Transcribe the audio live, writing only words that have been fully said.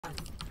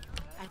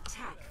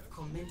Attack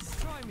commences.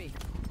 Try me.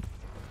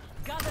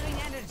 Gathering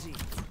energy.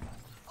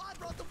 I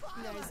brought the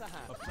fire. There is a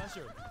hand. A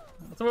pleasure.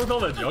 What's up with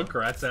all the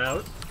Junkrats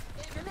out?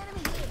 There's an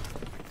enemy here.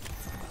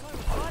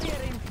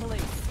 Barrier in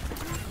place.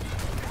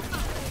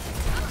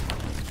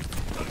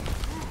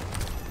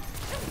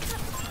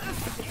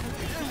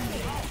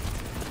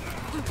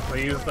 We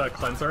used the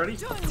cleanse already?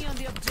 Join me on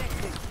the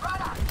objective.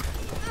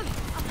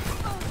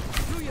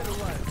 Do your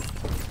work.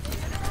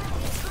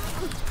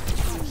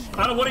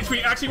 Out of 1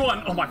 HP, actually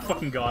won! Oh my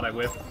fucking god, I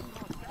whiffed.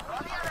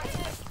 Try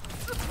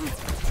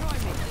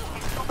me.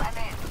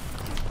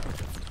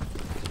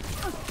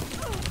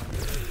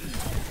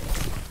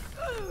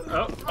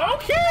 Oh,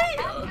 okay!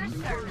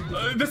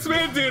 This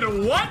man did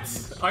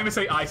what? I'm gonna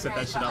say I set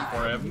that shit up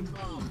for him.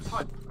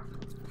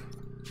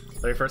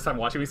 Very first time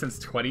watching me since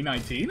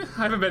 2019? I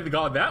haven't been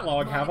gone that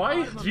long, have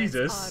I?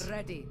 Jesus.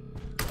 Ready.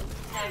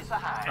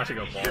 I should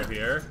go ball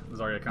here.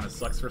 Zarya kind of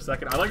sucks for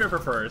second. I like her for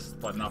first,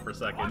 but not for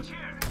second.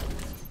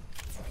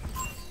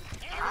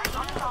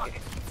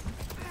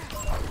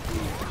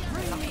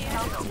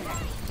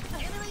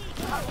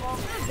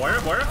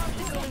 Moira?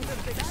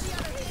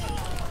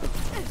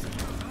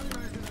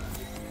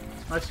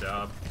 Nice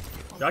job.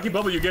 Yaki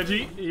Bubble, you good,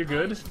 G? You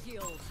good?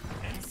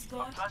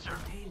 Escort pleasure.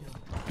 payload.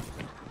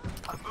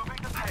 I'm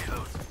moving the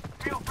payload.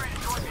 Feel free to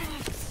join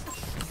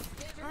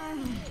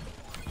me.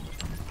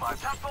 My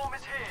platform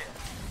is here.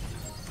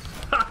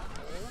 Ha!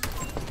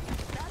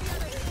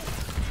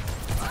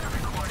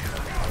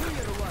 Do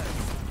your work.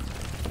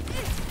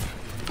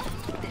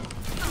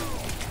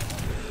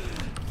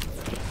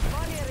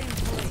 Barrier in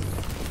place.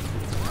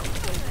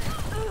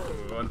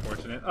 Ooh,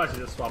 unfortunate. Oh, I should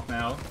just swap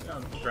now.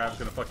 Grab's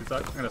gonna fucking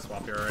suck. I'm gonna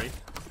swap here already.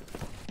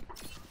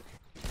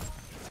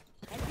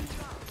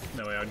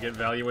 No way I'd get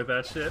value with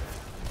that shit.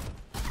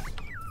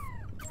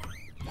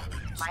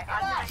 My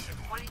armor is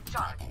fully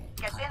charged.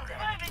 Get in there.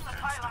 Driving the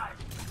pylon.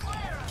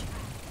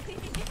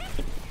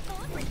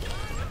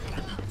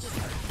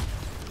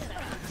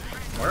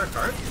 Moira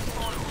card?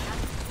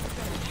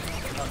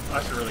 I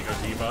should really go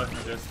Diva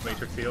and just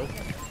Matrix heal. An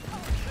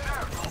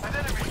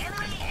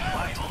enemy.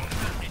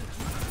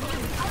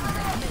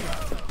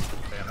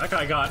 Damn, that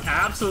guy got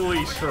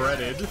absolutely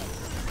shredded.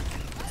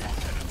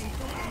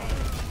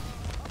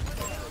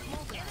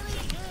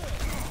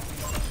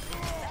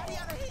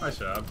 Nice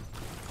job.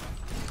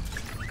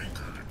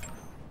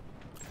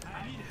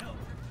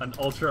 An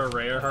ultra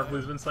rare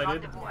Harbleu's been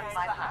sighted.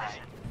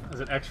 Is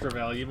it extra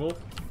valuable?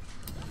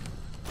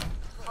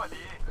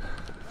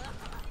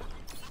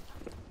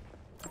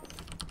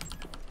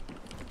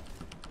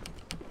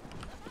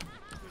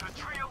 The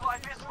tree of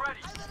life is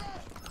ready.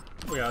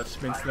 We got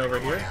Schminson over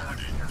here.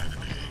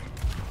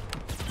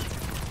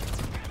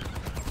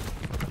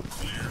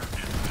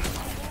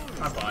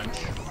 I'm fine.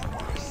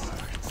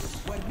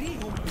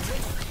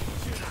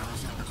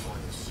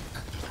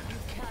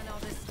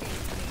 Cannot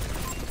escape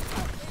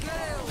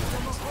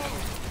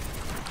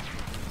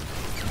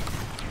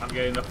I'm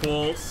getting the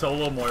full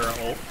solo Moira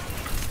ult.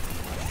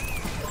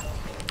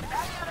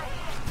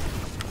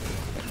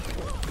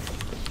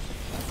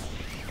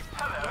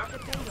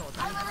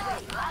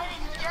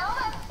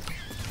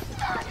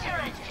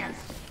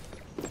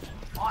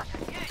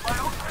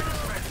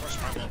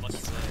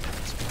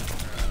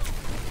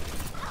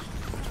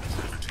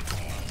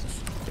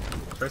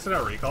 Trace it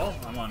out recall.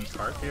 I'm on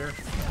cart here.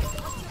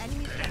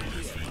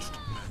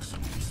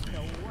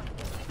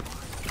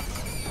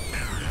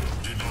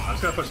 I'm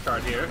just gonna push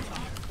card here.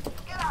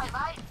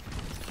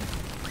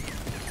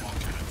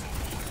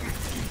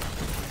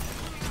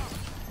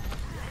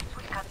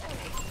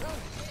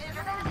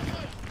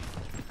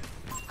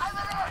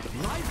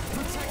 Life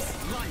protects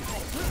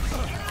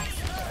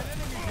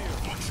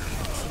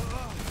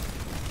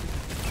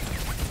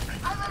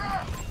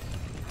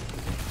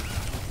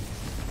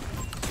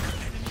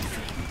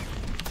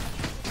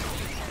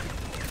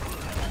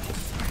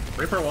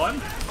Reaper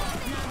 1.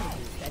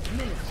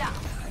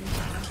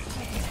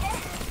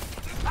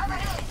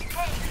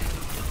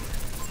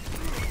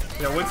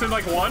 Yeah, Winston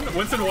like 1.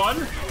 Winston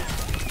 1.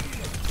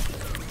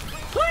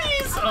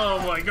 Please! Oh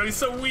my god, he's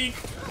so weak.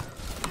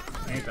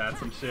 Ain't that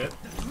some shit?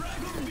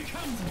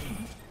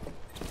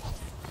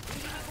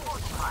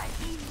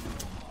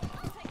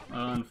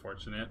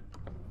 Unfortunate.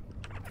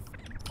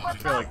 I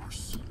feel like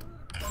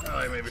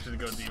I maybe should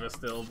go Diva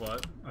still,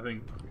 but I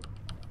think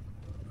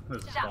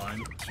this is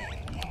fine.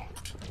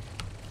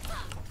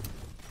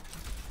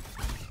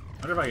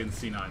 I wonder if I can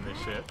C9 this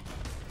shit.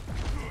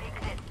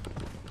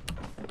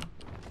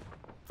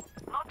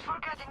 Not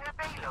forgetting the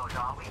payload,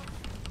 are we?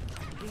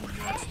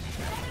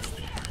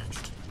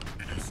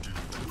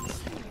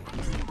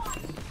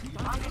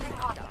 Marketing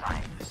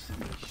hotline.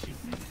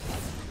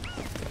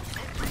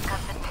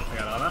 I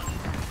got Ana.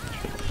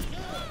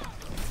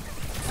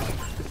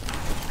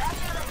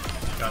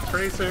 Got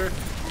Tracer.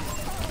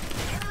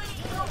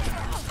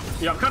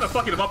 Yeah, I'm kind of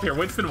fucking him up here.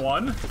 Winston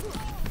 1.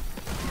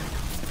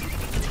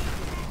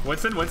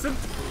 Winston.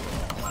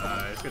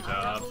 Nice, good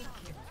job.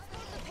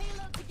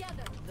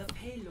 The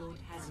payload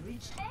has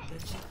reached the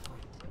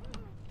checkpoint.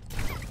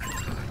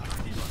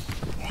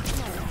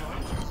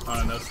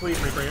 Oh no, sleep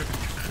Reaper here.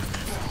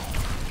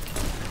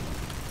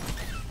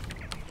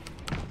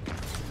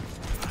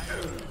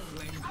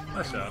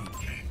 Nice job.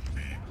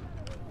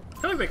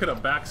 I feel like they could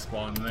have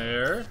backspawned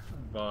there,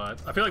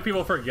 but I feel like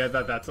people forget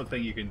that that's a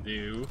thing you can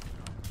do.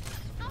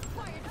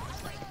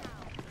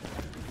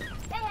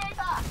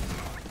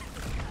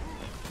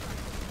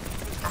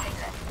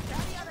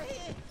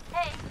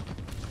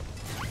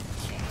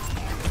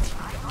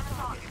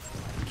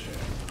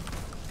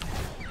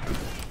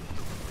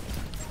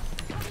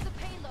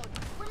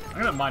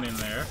 I'm gonna mine in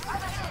there.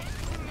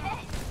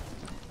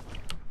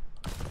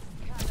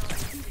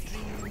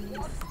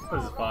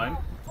 This is fine.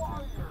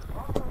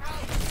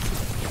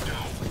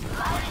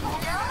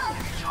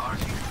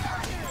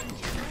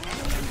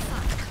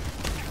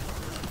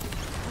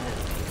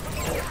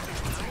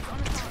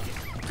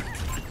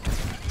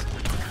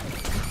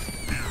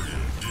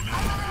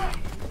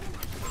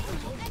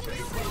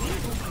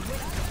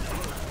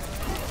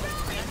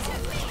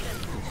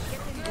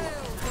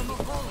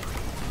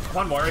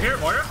 One more here,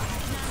 Moira.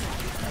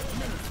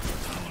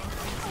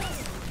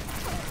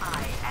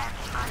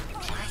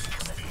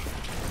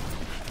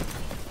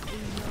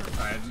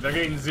 Alright, they're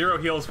getting 0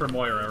 heals for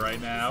Moira right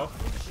now.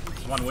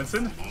 Come on,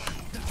 Winston.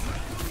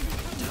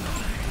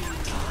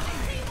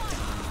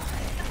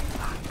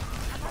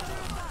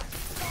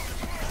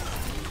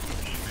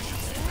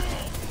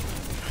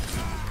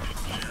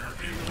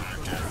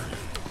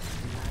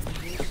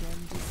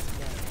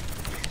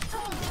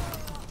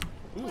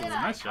 Ooh,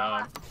 nice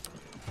job.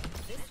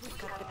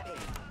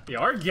 Yeah,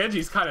 our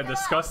Genji's kind of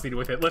disgusting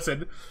with it.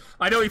 Listen,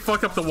 I know he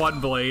fucked up the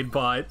one blade,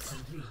 but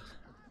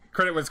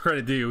credit what's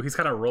credit due. He's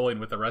kind of rolling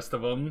with the rest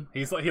of them.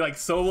 He like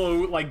solo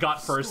like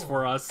got first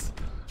for us,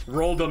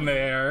 rolled him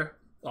there.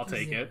 I'll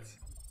take it.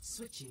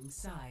 Switching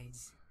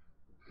sides.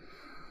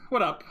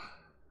 What up,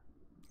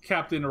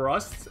 Captain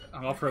Rust?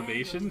 I'm off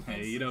probation.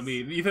 Hey, you know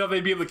me. You thought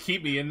they'd be able to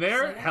keep me in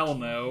there? Hell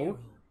no.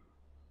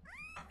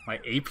 My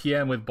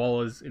APM with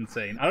ball is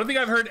insane. I don't think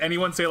I've heard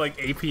anyone say like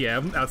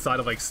APM outside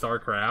of like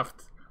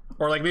StarCraft.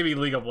 Or like maybe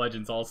League of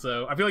Legends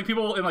also. I feel like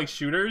people in like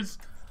shooters,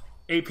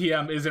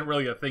 APM isn't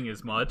really a thing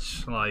as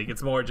much. Like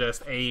it's more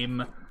just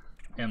aim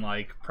and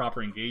like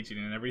proper engaging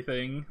and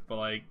everything. But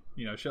like,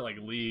 you know, shit like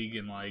League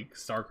and like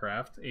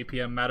StarCraft,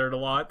 APM mattered a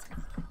lot.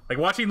 Like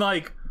watching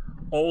like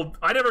old,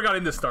 I never got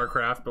into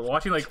StarCraft, but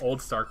watching like old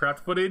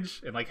StarCraft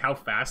footage and like how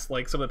fast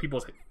like some of the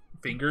people's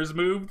fingers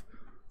moved.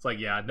 It's like,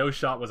 yeah, no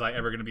shot was I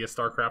ever going to be a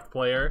StarCraft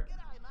player.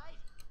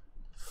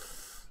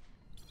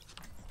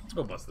 Let's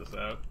go bust this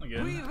out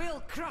again. We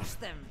will crush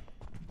them.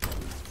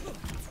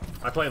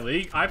 I play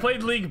League. I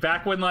played League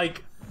back when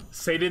like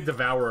Sated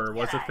Devourer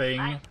was a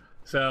thing.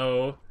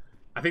 So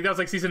I think that was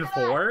like season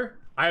 4.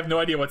 I have no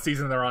idea what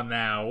season they're on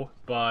now,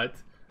 but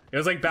it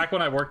was like back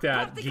when I worked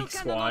at Geek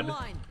Squad.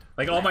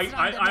 Like all my,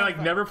 I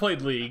like never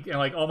played League, and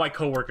like all my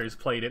coworkers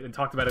played it and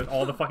talked about it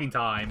all the fucking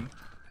time.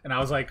 And I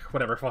was like,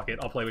 whatever, fuck it,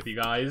 I'll play with you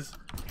guys.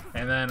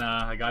 And then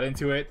I got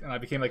into it, and I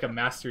became like a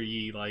Master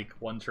Yi, like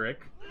one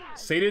trick.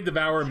 Sated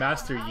Devourer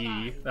Master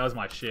Yi, that was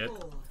my shit.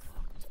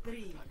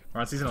 We're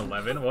on season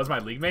 11. What was my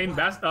league main?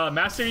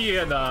 Master Yi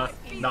and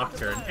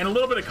Nocturne, and a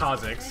little bit of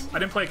Kha'Zix. I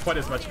didn't play quite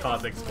as much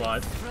Kha'Zix,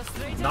 but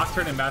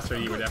Nocturne and Master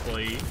Yi were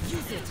definitely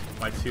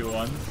my 2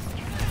 ones.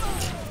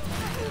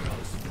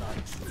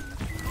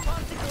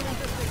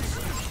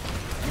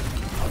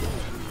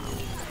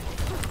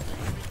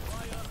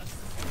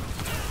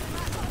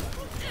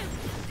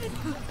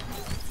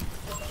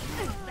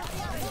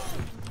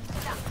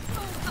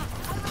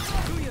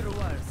 Do your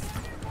worst.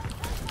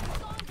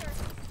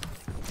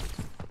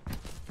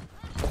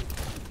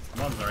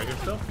 Mom's right here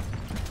still.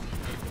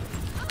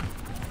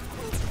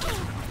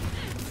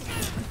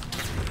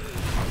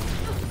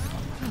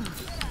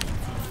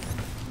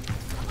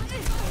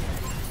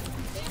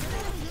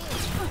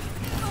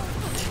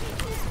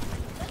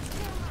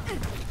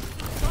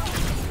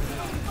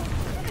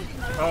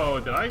 Oh,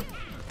 did I?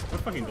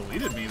 What fucking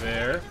deleted me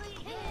there?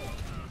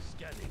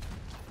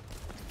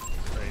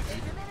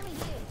 Crazy.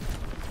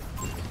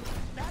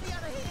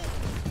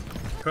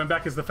 Coming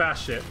back is the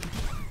fast shit.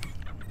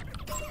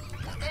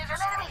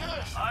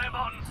 I'm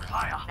on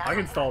fire. I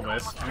can stall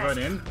this. I'm going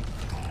in.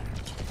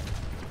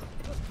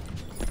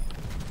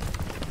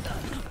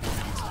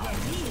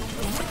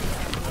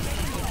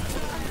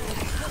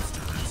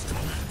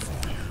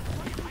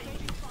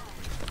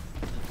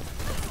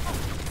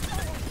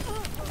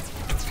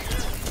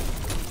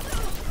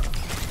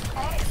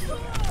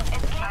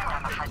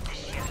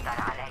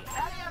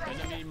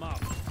 Enemy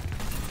marked.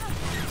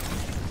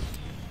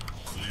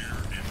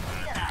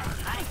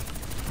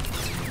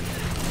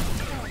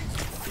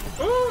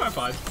 Ooh, I'm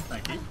fine.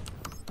 Thank you.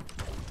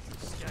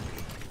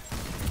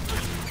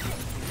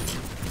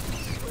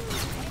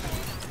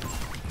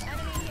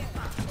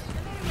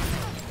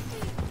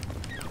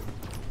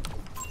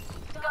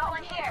 Go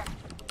in here.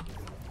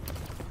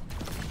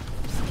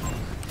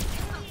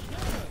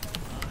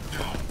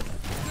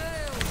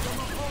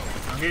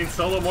 I'm getting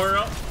solo more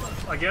up,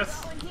 I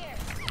guess.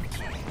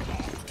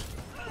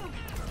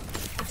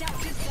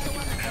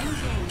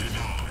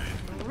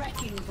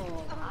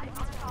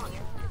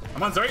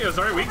 Come on,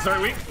 sorry, weak, sorry,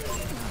 weak.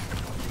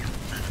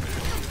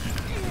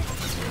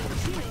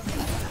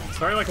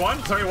 Sorry, like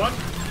one, sorry, one.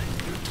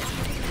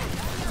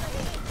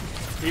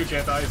 Huge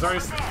anti, sorry.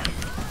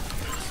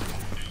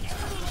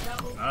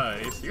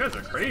 Nice, you guys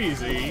are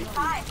crazy.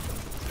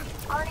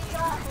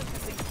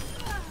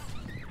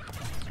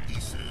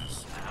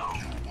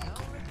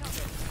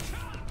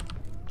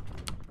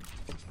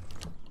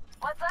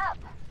 What's up?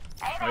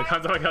 Hey, How many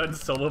times have I gotten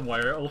solo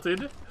wire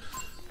ulted?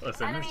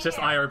 Listen, it's just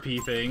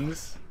IRP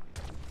things.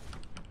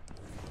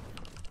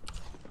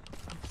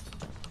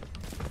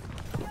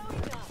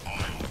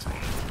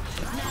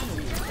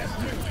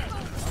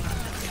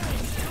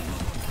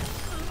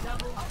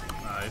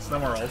 Nice, no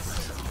more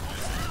ults.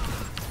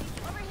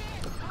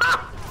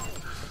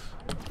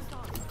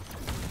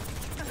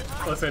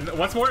 Listen,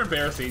 what's more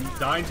embarrassing?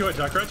 Dying to a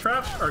Junkrat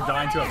trap or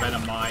dying to a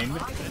Venom mine?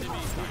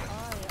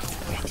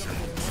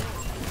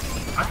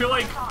 I feel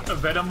like a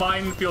Venom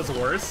mine feels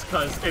worse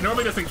because it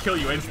normally doesn't kill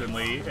you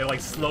instantly. It like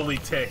slowly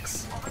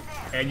ticks.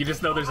 And you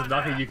just know there's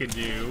nothing you can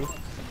do.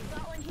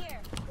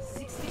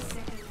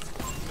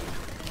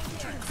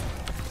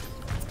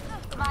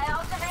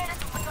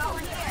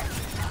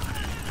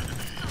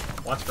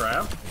 Watch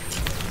grab.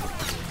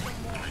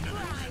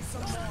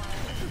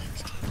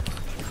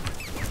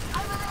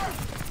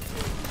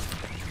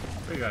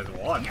 You guys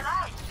won. This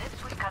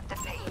we got the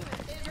bait.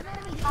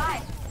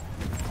 Hi.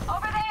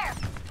 Over there.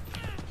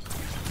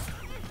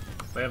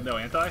 They have no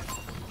anti?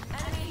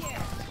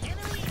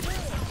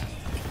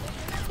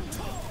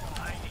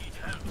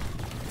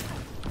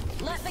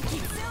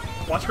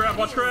 Watch grab,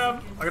 watch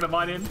grab! I'm gonna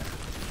mine in.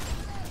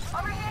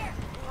 Over here.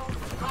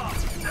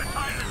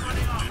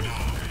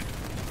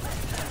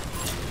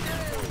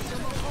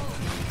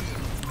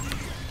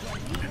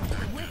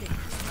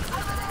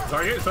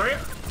 Sorry, sorry.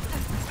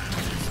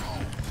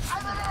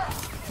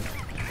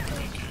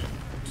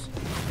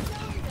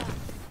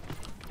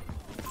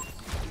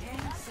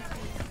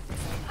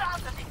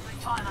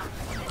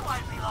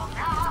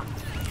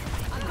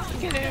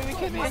 Get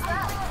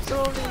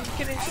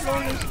in.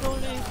 Slowly.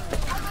 Slowly.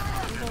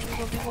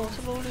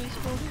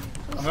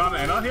 I'm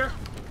going in on here.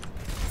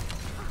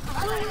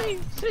 Slowly.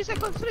 3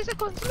 seconds,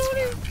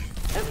 slowly.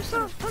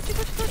 Emerson,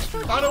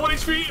 touch. I don't want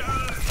HP!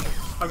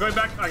 I'm going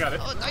back. I got it.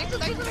 Oh, nice.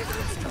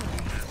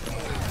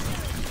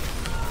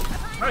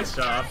 Nice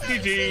job.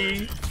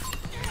 GG.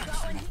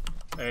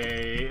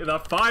 Hey, the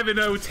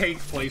 5-0 tank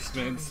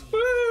placements.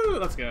 Woo!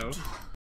 Let's go.